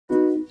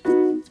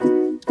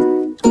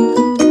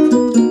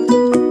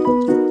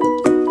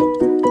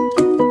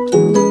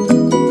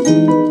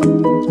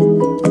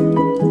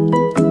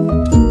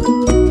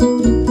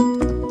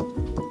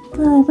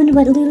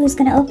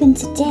open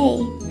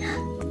today.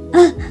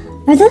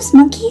 Are those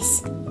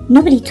monkeys?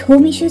 Nobody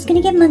told me she was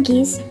gonna get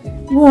monkeys.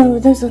 Whoa,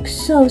 those look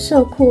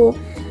so cool.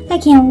 I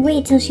can't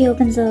wait till she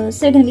opens those.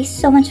 They're gonna be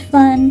so much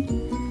fun.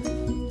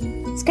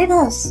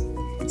 Scribbles!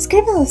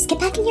 Scribbles,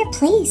 get back in your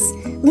place.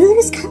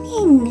 Lulu's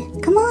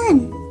coming. Come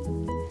on.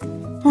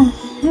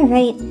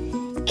 Alright.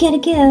 Gotta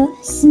go.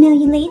 Smell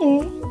you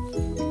later.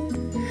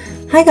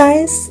 Hi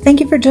guys,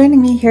 thank you for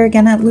joining me here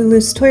again at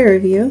Lulu's Toy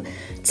Review.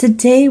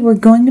 Today we're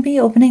going to be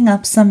opening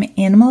up some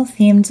animal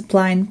themed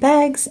blind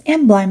bags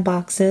and blind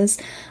boxes.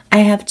 I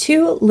have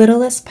two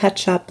Littlest Pet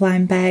Shop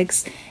blind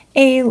bags,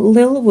 a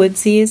Little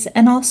Woodzeez,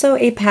 and also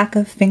a pack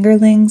of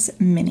Fingerlings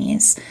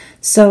minis.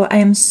 So I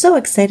am so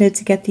excited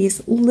to get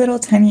these little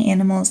tiny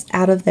animals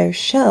out of their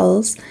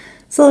shells.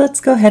 So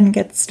let's go ahead and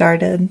get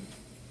started.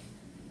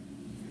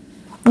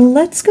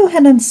 Let's go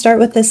ahead and start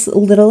with this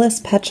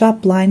Littlest Pet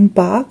Shop blind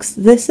box.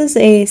 This is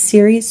a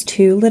Series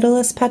 2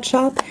 Littlest Pet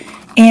Shop,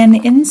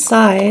 and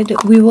inside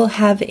we will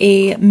have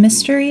a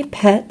mystery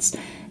pet,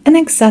 an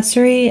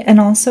accessory,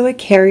 and also a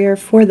carrier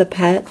for the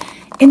pet,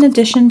 in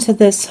addition to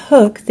this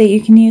hook that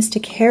you can use to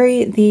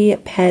carry the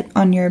pet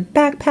on your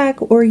backpack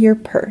or your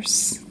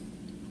purse.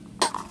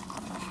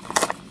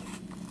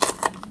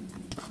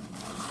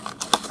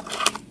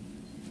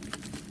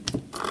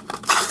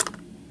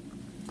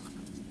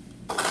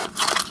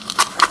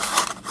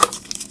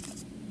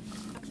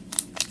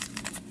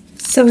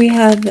 So we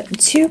have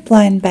two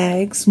blind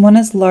bags, one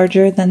is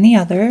larger than the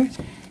other,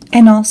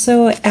 and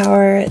also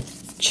our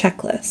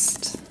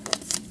checklist.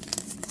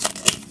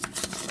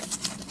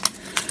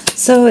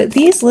 So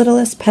these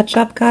Littlest Pet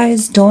Shop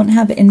guys don't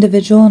have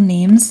individual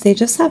names, they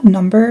just have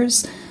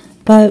numbers,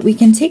 but we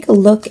can take a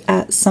look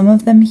at some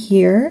of them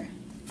here,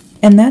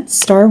 and that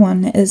star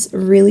one is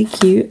really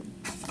cute.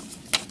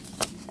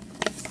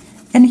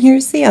 And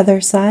here's the other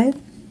side.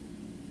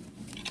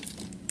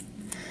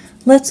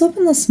 Let's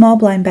open the small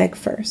blind bag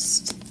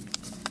first.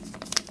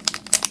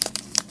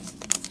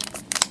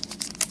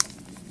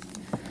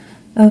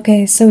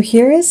 Okay, so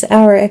here is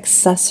our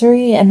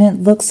accessory, and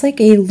it looks like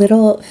a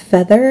little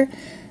feather.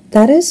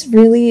 That is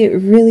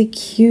really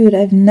cute.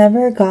 I've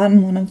never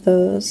gotten one of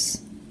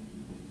those.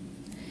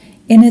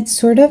 And it's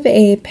sort of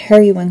a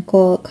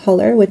periwinkle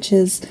color, which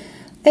is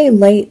a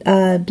light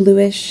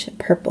bluish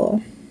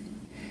purple.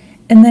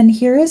 And then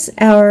here is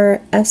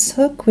our S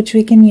hook, which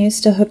we can use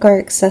to hook our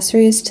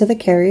accessories to the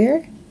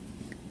carrier.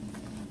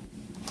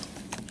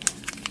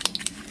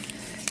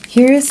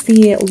 Here is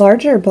the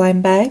larger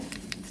blind bag.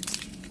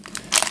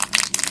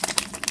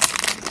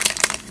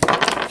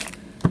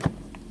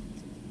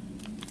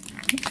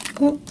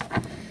 Oh.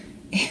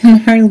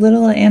 And our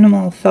little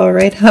animal fell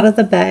right out of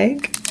the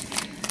bag.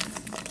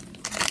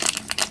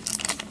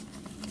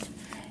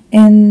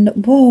 And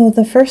whoa,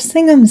 the first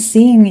thing I'm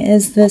seeing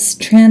is this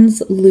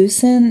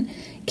translucent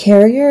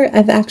carrier.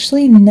 I've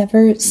actually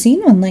never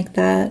seen one like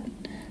that.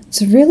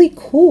 It's really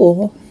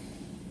cool.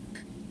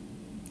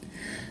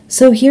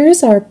 So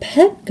here's our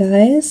pet,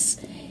 guys,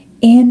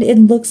 and it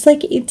looks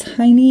like a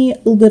tiny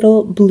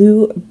little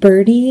blue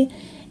birdie,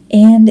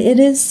 and it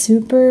is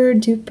super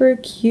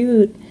duper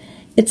cute.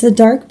 It's a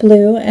dark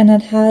blue, and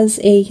it has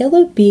a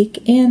yellow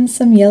beak and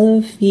some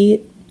yellow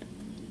feet.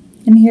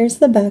 And here's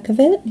the back of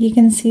it. You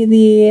can see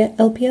the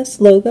LPS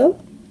logo.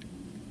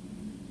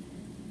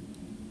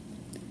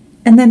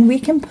 And then we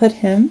can put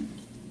him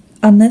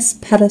on this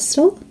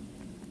pedestal.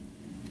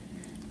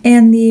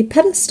 And the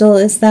pedestal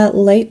is that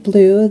light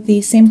blue,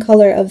 the same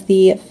color of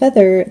the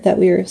feather that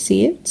we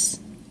received.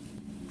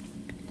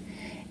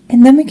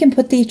 And then we can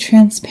put the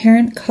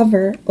transparent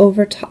cover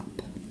over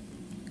top.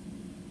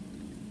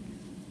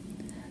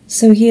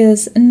 So he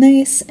is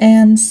nice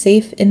and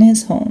safe in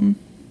his home.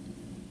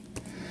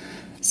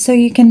 So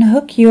you can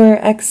hook your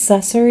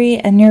accessory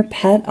and your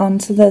pet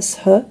onto this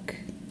hook,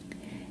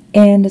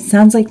 and it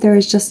sounds like there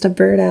is just a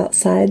bird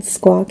outside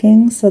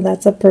squawking, so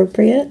that's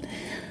appropriate.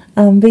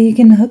 But you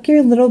can hook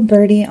your little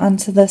birdie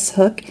onto this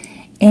hook,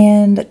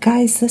 and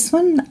guys, this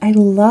one I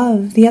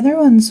love. The other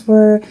ones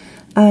were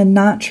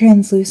not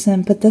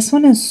translucent, but this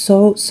one is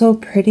so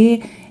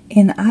pretty,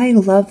 and I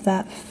love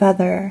that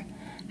feather.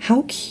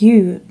 How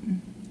cute.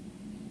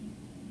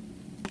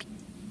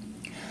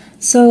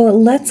 So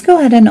let's go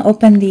ahead and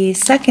open the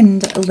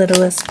second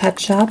Littlest Pet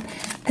Shop,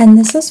 and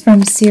this is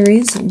from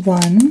Series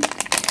 1,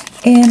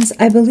 and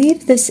I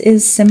believe this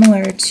is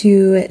similar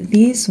to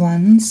these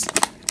ones.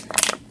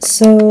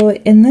 So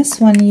in this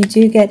one you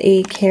do get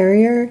a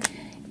carrier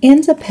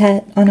and a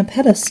pet on a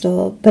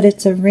pedestal, but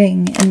it's a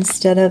ring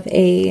instead of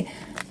a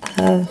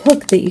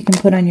hook that you can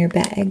put on your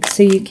bag,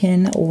 so you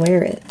can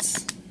wear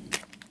it.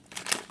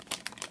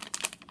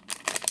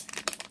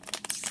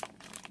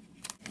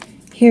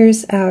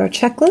 Here's our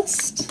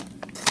checklist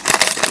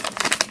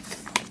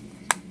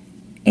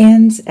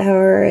and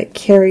our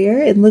carrier.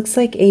 It looks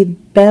like a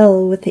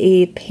bell with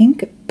a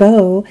pink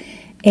bow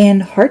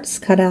and hearts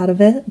cut out of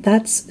it.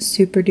 That's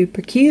super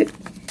duper cute.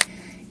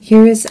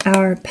 Here is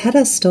our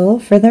pedestal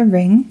for the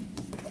ring.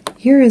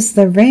 Here is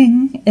the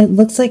ring. It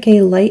looks like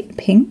a light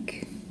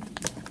pink.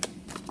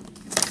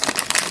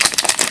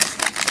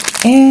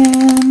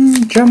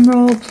 And drum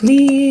roll,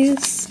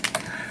 please.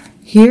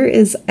 Here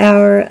is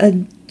our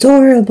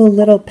adorable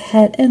little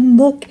pet, and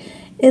look,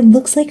 it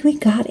looks like we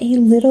got a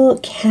little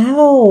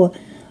cow.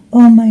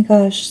 Oh my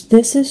gosh,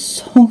 this is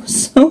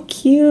so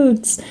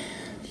cute.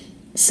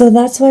 So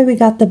that's why we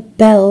got the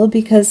bell,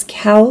 because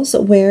cows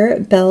wear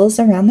bells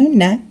around their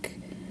neck,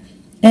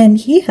 and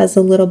he has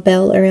a little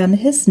bell around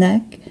his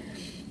neck,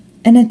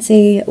 and it's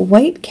a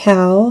white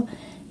cow,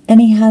 and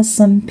he has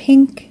some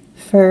pink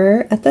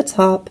fur at the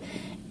top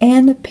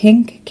and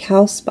pink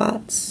cow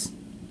spots.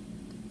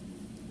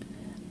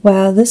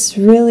 Wow, this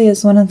really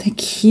is one of the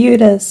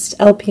cutest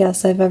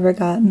LPS I've ever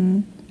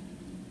gotten.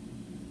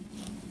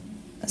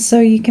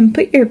 So you can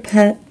put your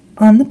pet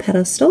on the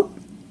pedestal,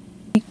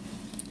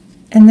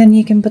 and then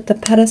you can put the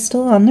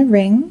pedestal on the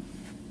ring,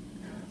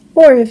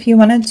 or if you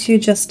wanted to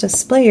just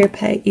display your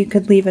pet, you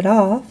could leave it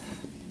off.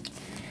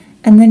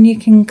 And then you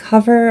can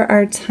cover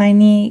our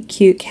tiny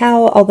cute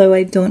cow, although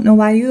I don't know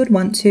why you would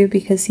want to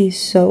because he's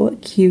so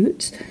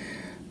cute.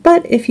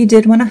 But if you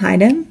did want to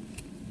hide him,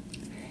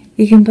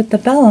 you can put the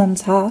bell on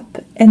top,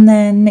 and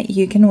then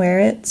you can wear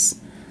it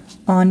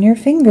on your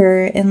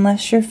finger,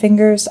 unless your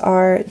fingers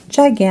are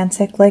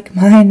gigantic like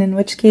mine, in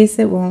which case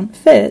it won't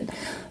fit.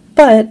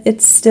 But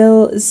it's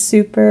still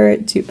super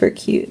duper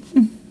cute.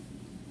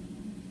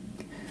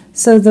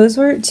 So those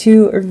were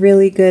two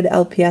really good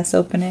LPS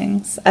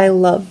openings. I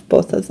love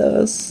both of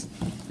those.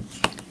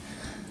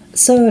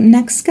 So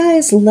next,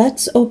 guys,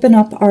 let's open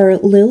up our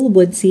little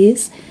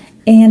Woodzeez.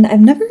 And I've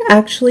never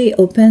actually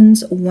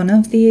opened one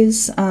of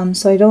these,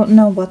 so I don't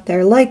know what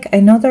they're like. I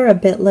know they're a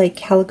bit like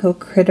Calico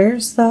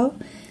Critters, though.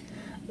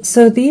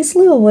 So these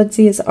little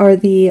Woodzeez are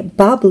the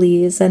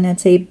Bobblies, and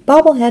it's a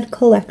bobblehead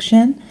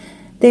collection.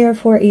 They are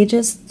for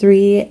ages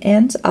 3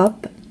 and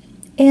up,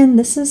 and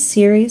this is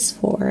Series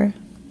 4.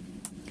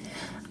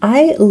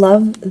 I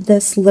love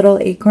this little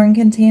acorn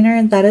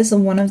container. That is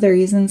one of the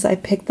reasons I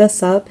picked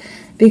this up,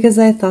 because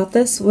I thought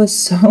this was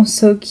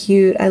so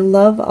cute. I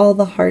love all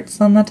the hearts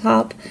on the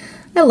top.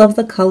 I love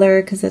the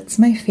color because it's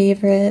my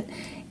favorite,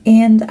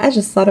 and I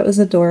just thought it was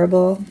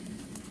adorable.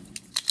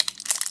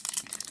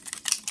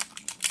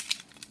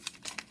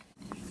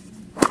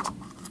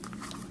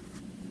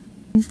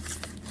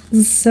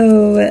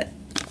 So,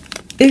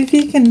 if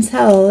you can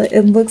tell,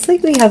 it looks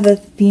like we have a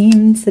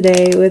theme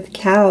today with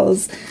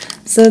cows.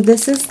 So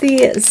this is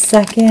the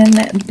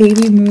second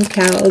baby moo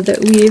cow that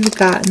we've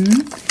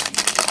gotten.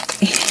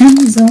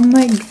 And oh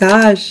my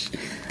gosh,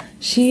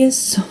 she is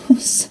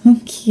so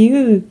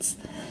cute.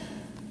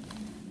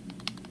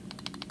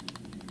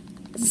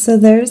 So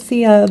there's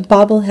the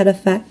bobblehead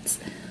effect.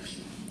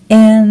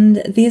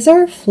 And these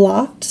are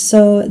flocked,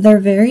 so they're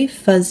very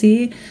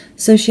fuzzy.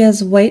 So she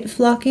has white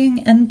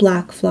flocking and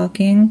black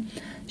flocking.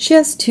 She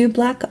has 2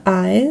 black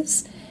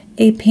eyes,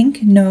 a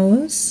pink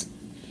nose.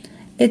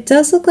 It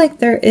does look like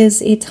there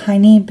is a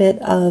tiny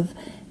bit of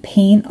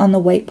paint on the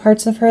white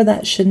parts of her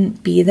that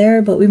shouldn't be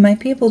there, but we might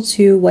be able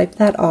to wipe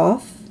that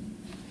off.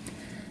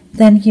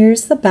 Then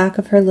here's the back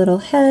of her little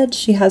head.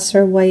 She has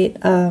her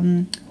white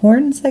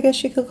horns, I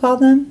guess you could call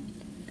them.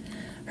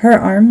 Her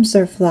arms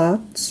are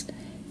flocked,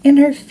 and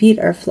her feet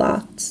are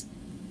flocked.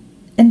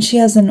 And she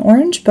has an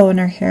orange bow in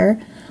her hair,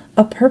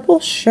 a purple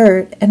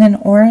shirt, and an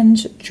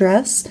orange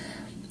dress.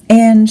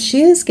 And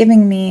she is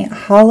giving me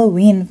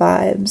Halloween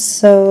vibes,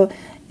 so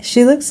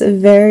she looks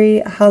very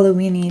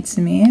Halloween-y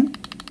to me.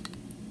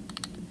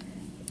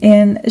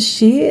 And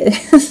she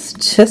is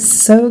just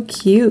so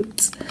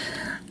cute.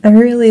 I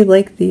really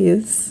like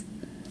these.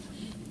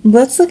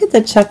 Let's look at the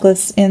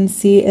checklist and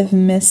see if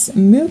Miss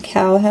Moo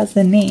Cow has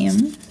a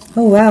name.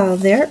 Oh wow,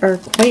 there are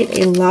quite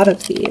a lot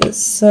of these.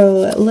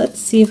 So let's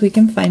see if we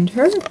can find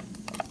her.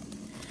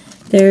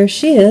 There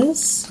she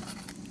is.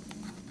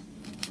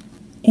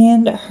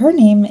 And her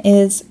name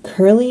is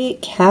Curly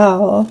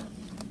Cow.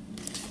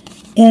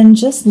 And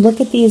just look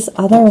at these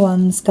other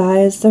ones,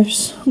 guys. They're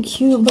so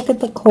cute. Look at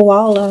the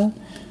koala.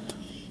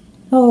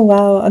 Oh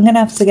wow, I'm gonna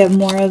have to get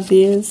more of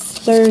these.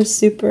 They're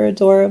super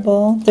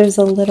adorable. There's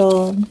a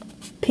little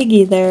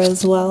piggy there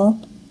as well.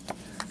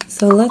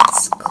 So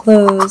let's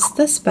close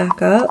this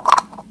back up.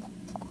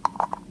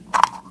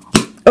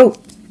 Oh,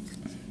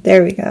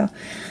 there we go.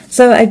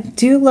 So I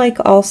do like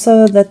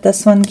also that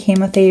this one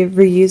came with a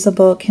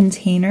reusable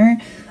container.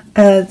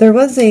 There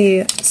was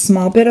a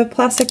small bit of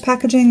plastic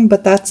packaging,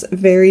 but that's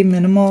very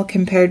minimal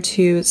compared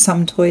to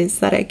some toys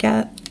that I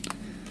get.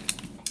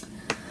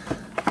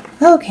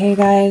 Okay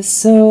guys,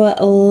 so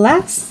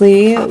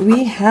lastly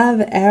we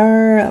have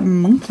our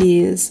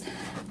monkeys.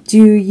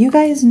 Do you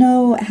guys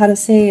know how to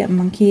say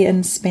monkey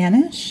in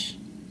Spanish?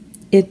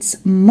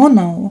 It's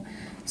mono.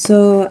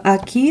 So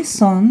aquí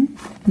son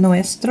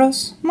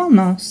nuestros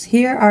monos.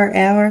 Here are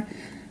our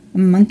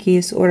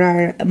monkeys, or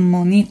our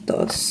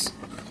monitos.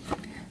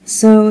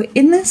 So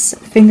in this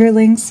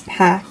Fingerlings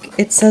pack,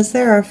 it says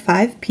there are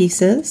 5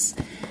 pieces.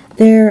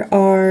 There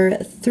are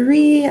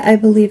 3, I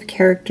believe,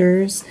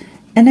 characters,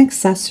 an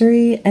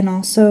accessory, and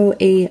also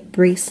a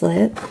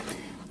bracelet.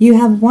 You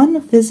have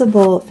 1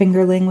 visible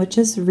fingerling, which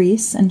is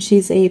Reese, and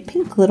she's a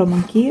pink little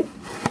monkey.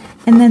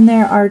 And then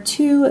there are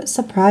 2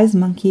 surprise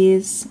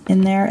monkeys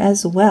in there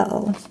as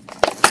well.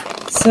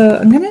 So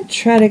I'm going to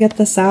try to get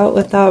this out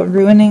without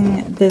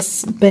ruining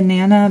this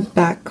banana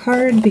back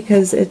card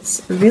because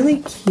it's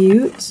really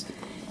cute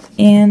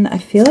and I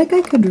feel like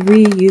I could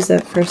reuse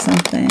it for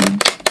something.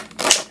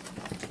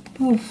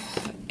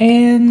 Oof.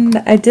 And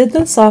I did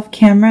this off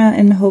camera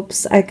in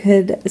hopes I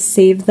could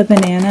save the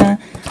banana,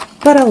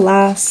 but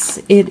alas,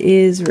 it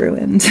is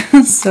ruined.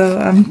 So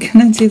I'm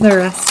going to do the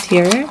rest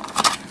here.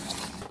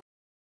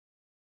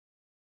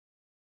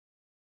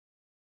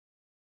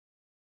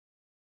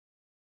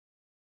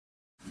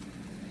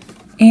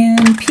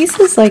 And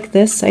pieces like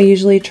this I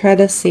usually try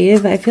to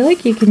save. I feel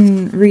like you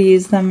can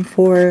reuse them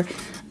for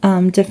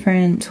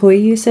different toy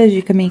usage.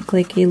 You can make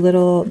like a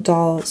little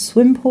doll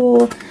swim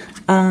pool.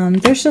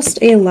 There's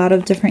just a lot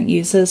of different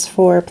uses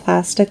for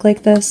plastic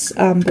like this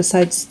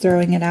besides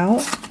throwing it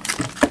out.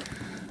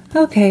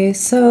 Okay,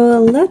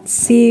 so let's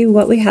see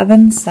what we have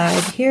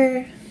inside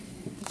here.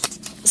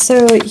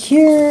 So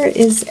here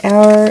is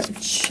our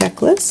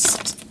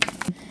checklist.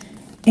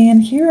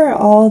 And here are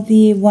all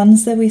the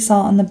ones that we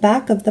saw on the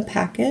back of the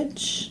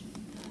package.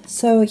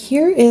 So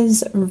here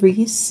is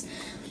Reese,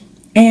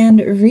 and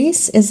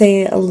Reese is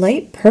a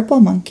light purple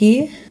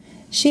monkey.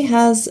 She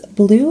has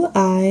blue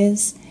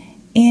eyes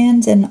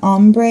and an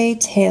ombre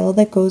tail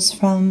that goes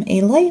from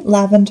a light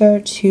lavender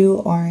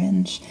to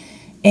orange.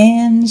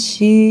 And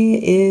she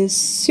is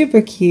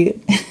super cute.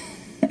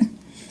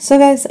 So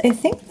guys, I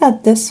think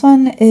that this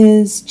one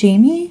is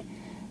Jamie,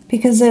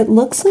 because it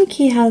looks like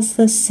he has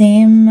the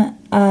same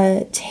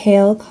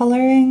tail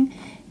coloring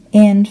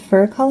and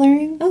fur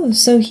coloring. Oh,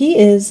 so he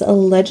is a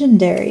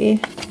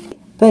legendary,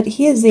 but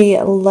he is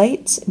a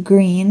light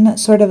green,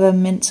 sort of a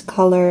mint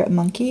color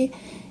monkey.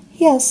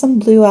 He has some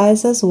blue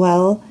eyes as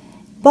well,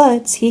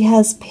 but he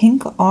has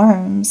pink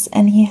arms,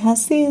 and he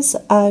has these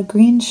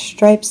green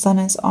stripes on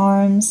his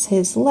arms,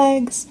 his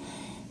legs,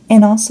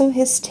 and also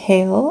his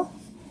tail.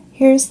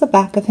 Here's the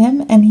back of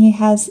him, and he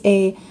has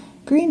a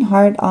green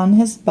heart on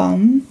his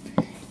bum.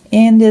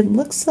 And it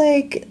looks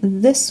like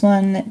this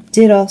one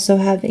did also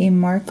have a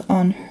mark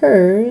on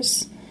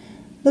hers.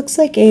 Looks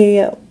like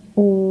a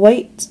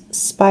white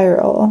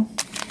spiral.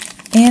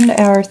 And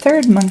our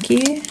third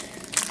monkey.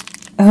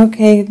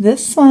 Okay,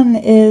 this one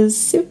is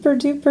super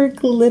duper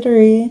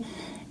glittery.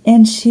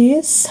 And she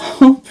is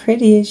so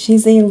pretty.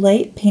 She's a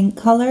light pink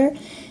color.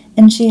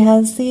 And she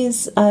has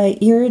these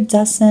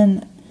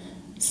iridescent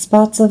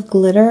spots of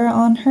glitter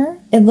on her.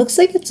 It looks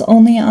like it's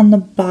only on the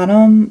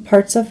bottom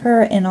parts of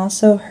her and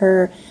also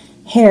her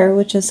hair,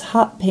 which is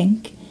hot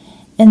pink.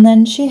 And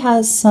then she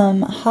has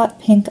some hot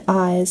pink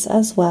eyes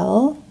as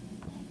well.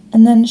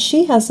 And then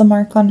she has a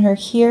mark on her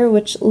here,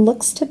 which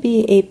looks to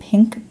be a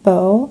pink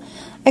bow.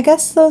 I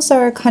guess those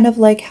are kind of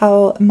like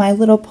how My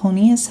Little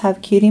Ponies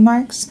have cutie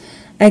marks.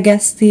 I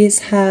guess these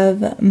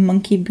have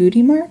monkey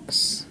booty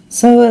marks.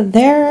 So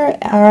there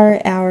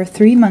are our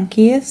 3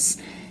 monkeys.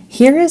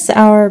 Here is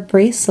our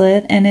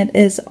bracelet, and it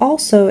is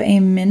also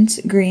a mint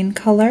green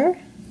color.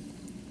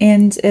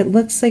 And it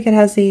looks like it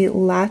has a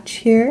latch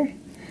here,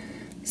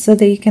 so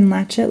that you can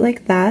latch it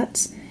like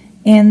that.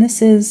 And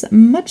this is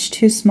much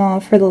too small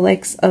for the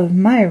likes of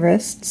my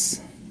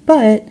wrists,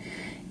 but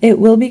it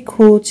will be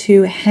cool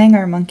to hang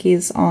our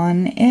monkeys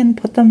on and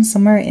put them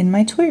somewhere in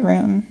my toy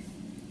room.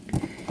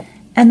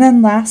 And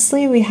then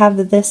lastly, we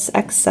have this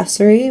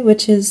accessory,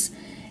 which is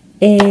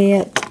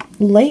a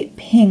light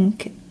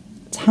pink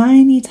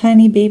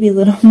tiny baby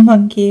little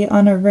monkey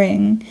on a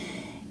ring,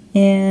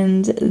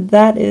 and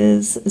that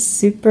is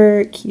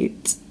super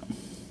cute.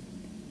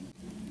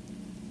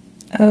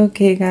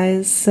 Okay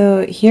guys,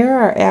 so here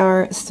are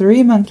our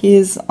 3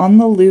 monkeys on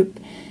the loop,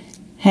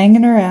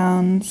 hanging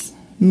around,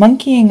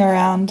 monkeying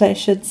around I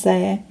should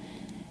say,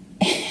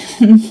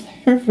 and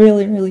they're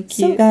really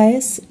cute. So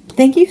guys,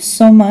 thank you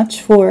so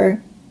much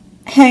for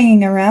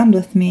hanging around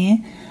with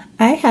me.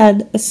 I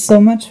had so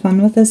much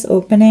fun with this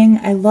opening.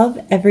 I love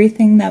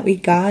everything that we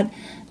got.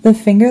 The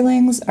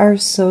fingerlings are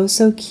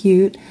so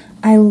cute.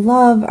 I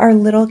love our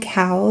little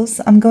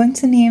cows. I'm going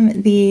to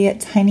name the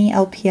tiny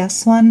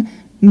LPS one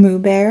Moo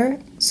Bear,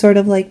 sort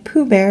of like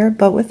Pooh Bear,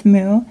 but with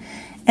Moo.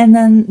 And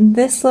then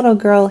this little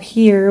girl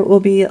here will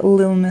be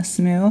Little Miss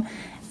Moo.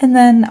 And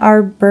then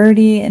our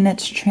birdie in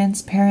its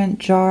transparent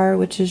jar,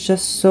 which is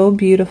just so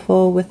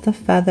beautiful with the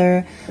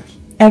feather.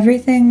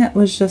 Everything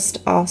was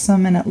just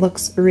awesome and it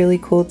looks really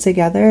cool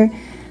together.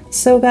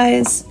 So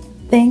guys,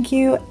 thank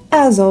you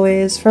as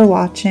always for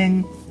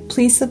watching.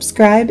 Please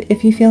subscribe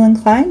if you feel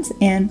inclined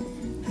and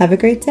have a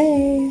great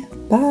day.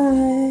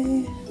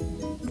 Bye.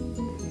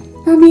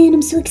 Oh man,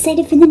 I'm so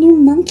excited for the new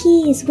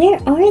monkeys. Where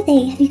are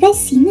they? Have you guys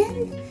seen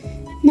them?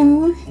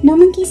 No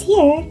monkeys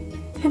here.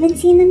 Haven't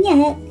seen them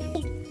yet.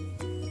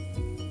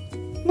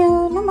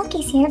 No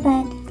monkeys here,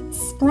 but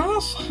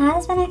Splash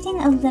has been acting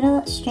a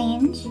little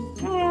strange.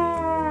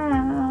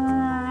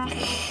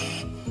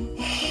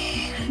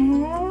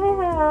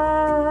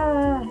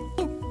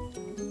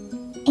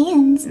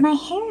 And my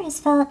hair has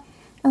felt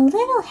a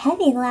little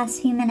heavy the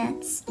last few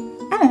minutes.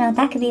 I don't know what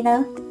that could be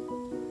though.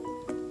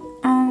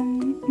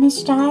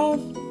 Miss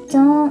Jive,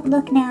 don't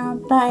look now,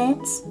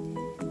 but...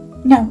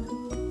 No,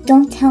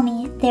 don't tell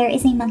me there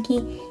is a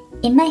monkey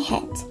in my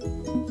head.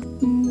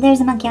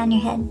 There's a monkey on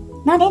your head.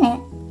 Not in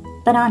it,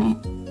 but on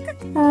it.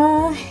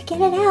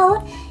 Get it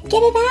out!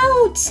 Get it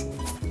out!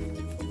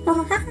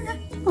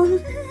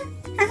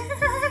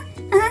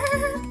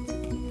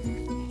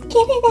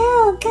 Get it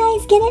out,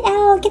 guys, get it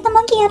out! Get the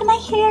monkey out of my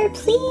hair,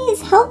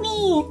 please, help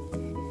me!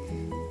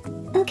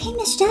 Okay,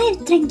 Miss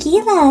Jive,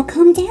 tranquila,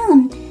 calm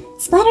down.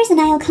 Splatters and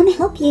I'll come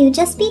help you.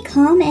 Just be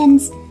calm and...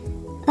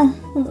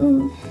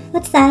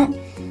 what's that?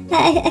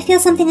 I feel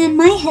something on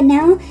my head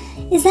now.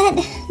 Is that...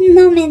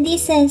 No me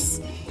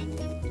dices.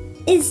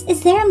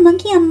 Is there a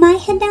monkey on my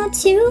head now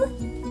too?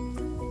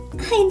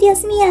 Ay,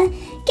 Dios mío.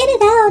 Get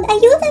it out.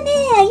 Ayúdame,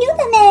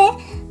 ayúdame.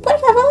 Por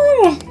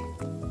favor.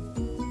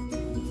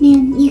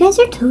 Man, you guys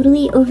are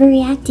totally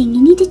overreacting.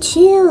 You need to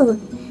chill.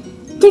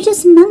 They're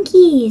just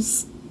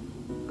monkeys.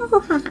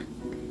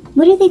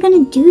 What are they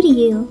gonna do to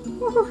you?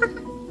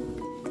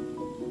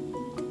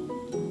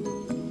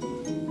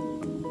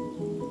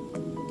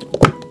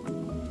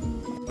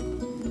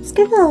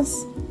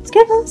 Scribbles!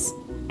 Scribbles!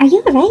 Are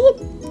you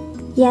alright?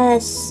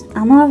 Yes,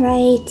 I'm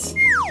alright.